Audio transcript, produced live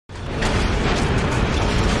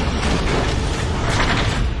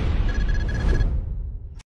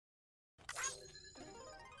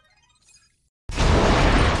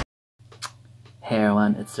Hey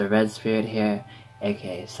everyone, it's the Red Spirit here,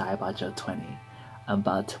 aka Cybajo20. I'm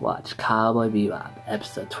about to watch Cowboy Bebop,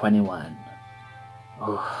 episode 21.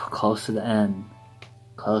 Oh, close to the end.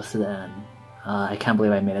 Close to the end. I can't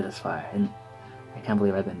believe I made it this far, and I can't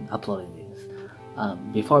believe I've been uploading these.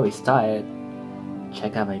 Before we start,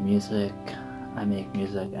 check out my music. I make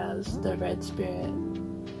music as the Red Spirit.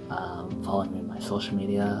 Follow me on my social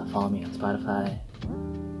media, follow me on Spotify.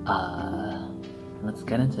 Let's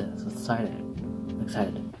get into this. Let's start it. I'm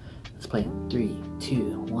excited. Let's play in 3,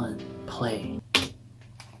 2, 1, play.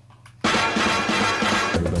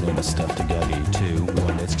 Everybody in the stuff together, 2,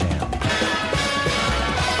 1, let's jam.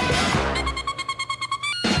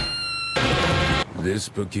 This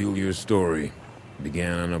peculiar story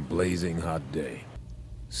began on a blazing hot day.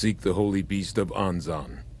 Seek the holy beast of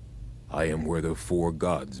Anzan. I am where the 4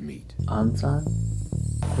 gods meet. Anzan?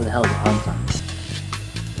 Who the hell is Anzan?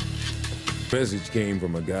 Message came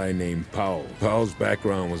from a guy named Powell. Powell's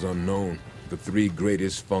background was unknown. The 3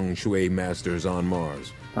 greatest feng shui masters on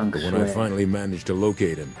Mars. But when I finally managed to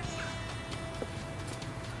locate him,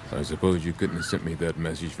 I suppose you couldn't have sent me that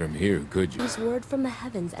message from here, could you? His word from the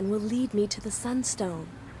heavens and will lead me to the Sunstone.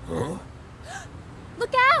 Huh?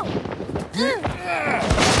 Look out!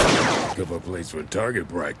 Cover place for target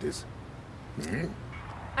practice.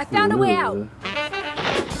 I found a way out.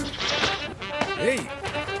 Hey!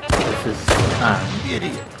 This is,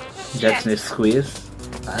 Idiot! Jet's new squeeze.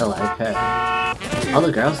 I like her. All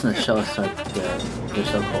the girls in the show are so good. They're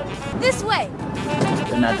so cool. This way!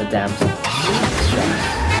 They're not the damsel.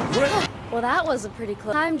 Well, that was a pretty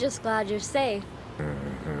close. I'm just glad you're safe.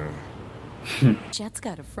 Jet's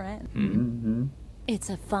got a friend. Mm-hmm. It's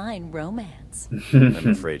a fine romance.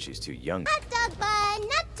 I'm afraid she's too young. Hot dog bun,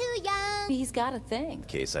 not too young. He's got a thing. In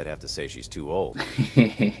case I'd have to say she's too old.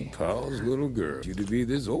 Powell's little girl. You to be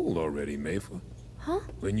this old already, Mayfa. Huh?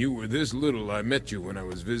 When you were this little, I met you when I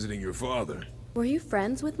was visiting your father. Were you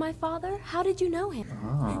friends with my father? How did you know him?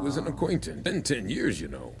 He was an acquaintance. Been 10 years, you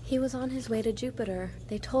know. He was on his way to Jupiter.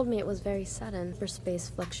 They told me it was very sudden for space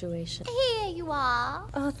fluctuation. Here you are.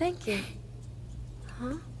 Oh, thank you.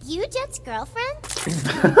 Huh? You Jet's girlfriend?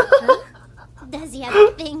 Huh? Does he have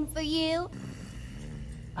a thing for you?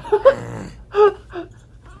 All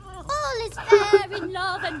is fair in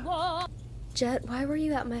love and war. Jet, why were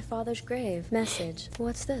you at my father's grave? Message.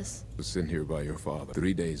 What's this? I was sent here by your father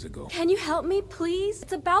 3 days ago. Can you help me, please?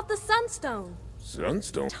 It's about the Sunstone.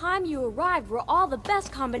 Sunstone? The time you arrived were all the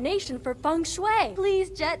best combination for feng shui. Please,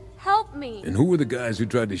 Jet, help me. And who were the guys who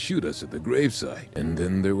tried to shoot us at the gravesite? And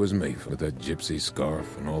then there was Mayfa with that gypsy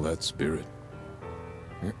scarf and all that spirit.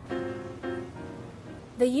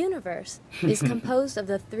 The universe is composed of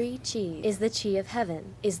the 3 chi. Is the chi of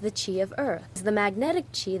heaven, is the chi of earth, is the magnetic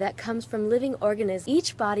chi that comes from living organisms.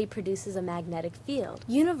 Each body produces a magnetic field.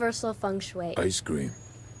 Universal feng shui. Ice cream.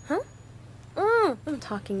 Huh? I'm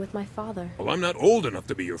talking with my father. Well, I'm not old enough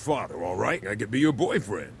to be your father, all right? I could be your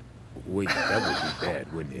boyfriend. Wait, that would be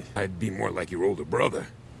bad, wouldn't it? I'd be more like your older brother.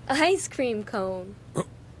 Ice cream cone.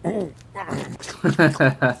 Oh.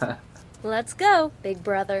 Let's go, big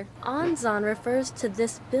brother. Anzan refers to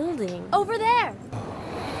this building. Over there!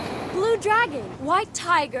 Blue dragon, white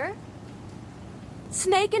tiger,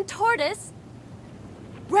 snake and tortoise,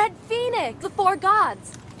 red phoenix, the 4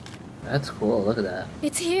 gods. That's cool, look at that.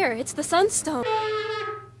 It's here, it's the Sunstone.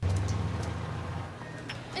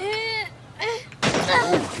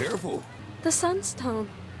 Oh, careful. The Sunstone.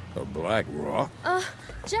 A black rock.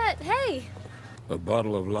 Jet, hey! A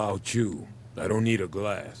bottle of Lao Chu. I don't need a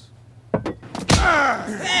glass.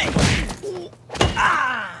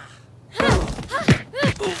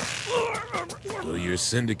 So you're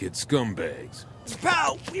syndicate scumbags.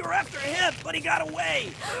 Pow! We were after him, but he got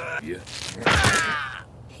away! Yeah.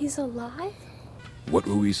 He's alive? What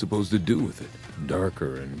were we supposed to do with it?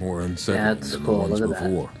 Darker and more unsettling That's than cool, the ones look at that.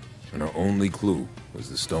 before. And our only clue was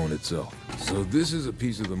the stone itself. So this is a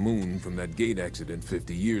piece of the moon from that gate accident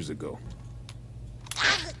 50 years ago.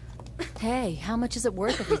 Hey, how much is it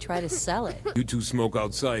worth if we try to sell it? You two smoke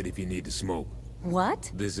outside if you need to smoke.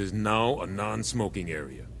 What? This is now a non-smoking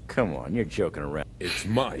area. Come on, you're joking around. It's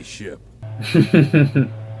my ship.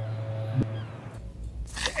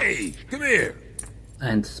 Hey, come here!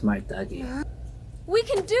 And smart doggy. We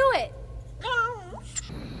can do it!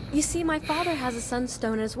 You see, my father has a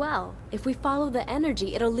sunstone as well. If we follow the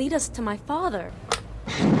energy, it'll lead us to my father.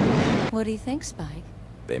 What do you think, Spike?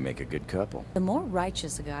 They make a good couple. The more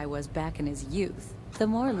righteous a guy was back in his youth, the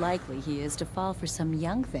more likely he is to fall for some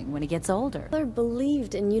young thing when he gets older. My father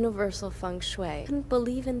believed in universal feng shui. Couldn't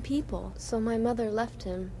believe in people, so my mother left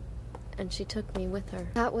him, and she took me with her.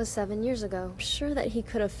 That was 7 years ago. I'm sure that he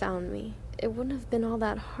could have found me. it wouldn't have been all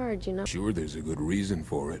that hard, you know? Sure, there's a good reason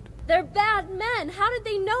for it. They're bad men! How did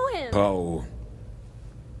they know him? Powell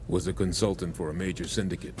was a consultant for a major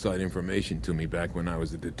syndicate. Side information to me back when I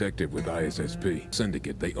was a detective with ISSP.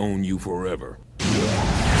 Syndicate, they own you forever.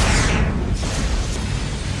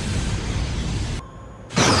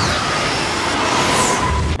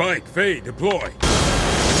 Spike, Faye, deploy.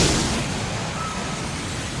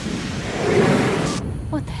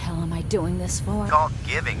 What the hell am I doing this for? Called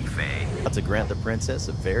giving, Faye. To grant the princess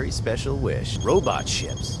a very special wish. Robot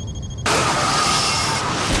ships.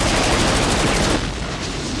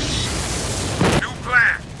 New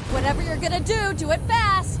plan. Whatever you're gonna do it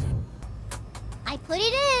fast! I put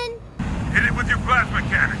it in. Hit it with your plasma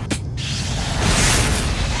cannon.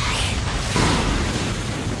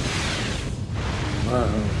 Whoa.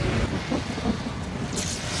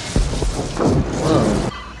 Whoa.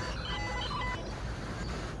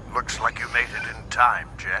 Looks like you made it in time,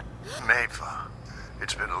 Jet. Mava,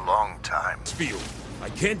 it's been a long time. Field, I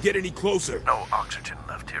can't get any closer. No oxygen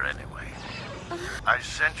left here anyway. I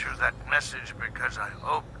sent you that message because I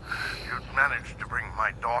hoped you'd manage to bring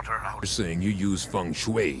my daughter out. You're saying you use feng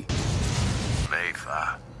shui.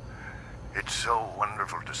 Mava, it's so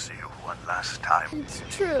wonderful to see you one last time. It's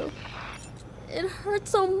true. It hurt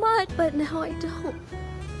so much, but now I don't.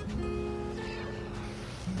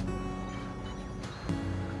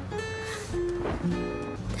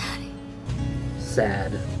 Daddy.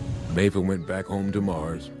 Sad. Mava went back home to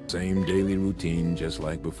Mars. Same daily routine, just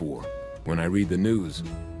like before. When I read the news,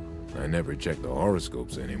 I never check the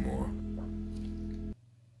horoscopes anymore.